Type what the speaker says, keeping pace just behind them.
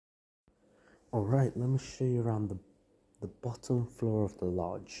Alright, let me show you around the bottom floor of the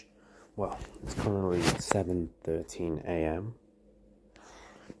lodge. Well, it's currently 7:13 a.m.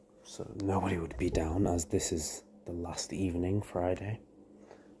 So nobody would be down, as this is the last evening, Friday.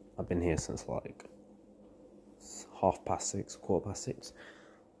 I've been here since like 6:30, 6:15.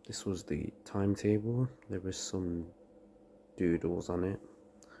 This was the timetable. There was some doodles on it,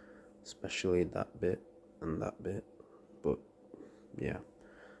 especially that bit and that bit. But yeah,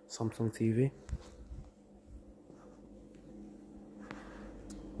 Samsung TV.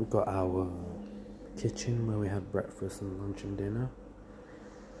 We've got our kitchen where we had breakfast and lunch and dinner.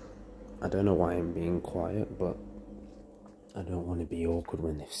 I don't know why I'm being quiet, but I don't want to be awkward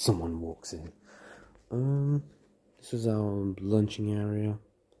when if someone walks in. This was our lunching area.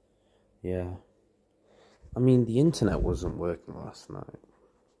 Yeah. I mean, the internet wasn't working last night.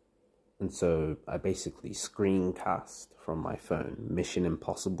 And so I basically screencast from my phone Mission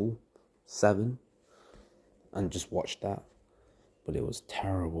Impossible 7 and just watched that. But it was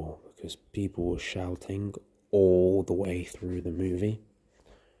terrible because people were shouting all the way through the movie.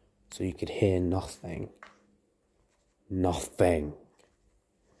 So you could hear nothing. Nothing.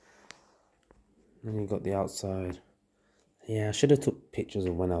 Then you got the outside. Yeah, I should have took pictures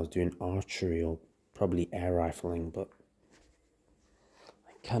of when I was doing archery or probably air rifling, but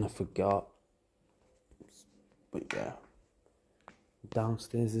I kind of forgot. But yeah,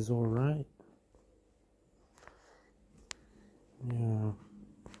 downstairs is alright. Yeah.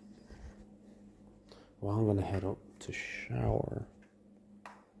 Well, I'm gonna head up to shower.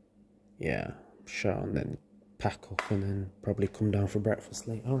 Yeah, shower and then pack up and then probably come down for breakfast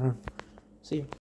later on. See you.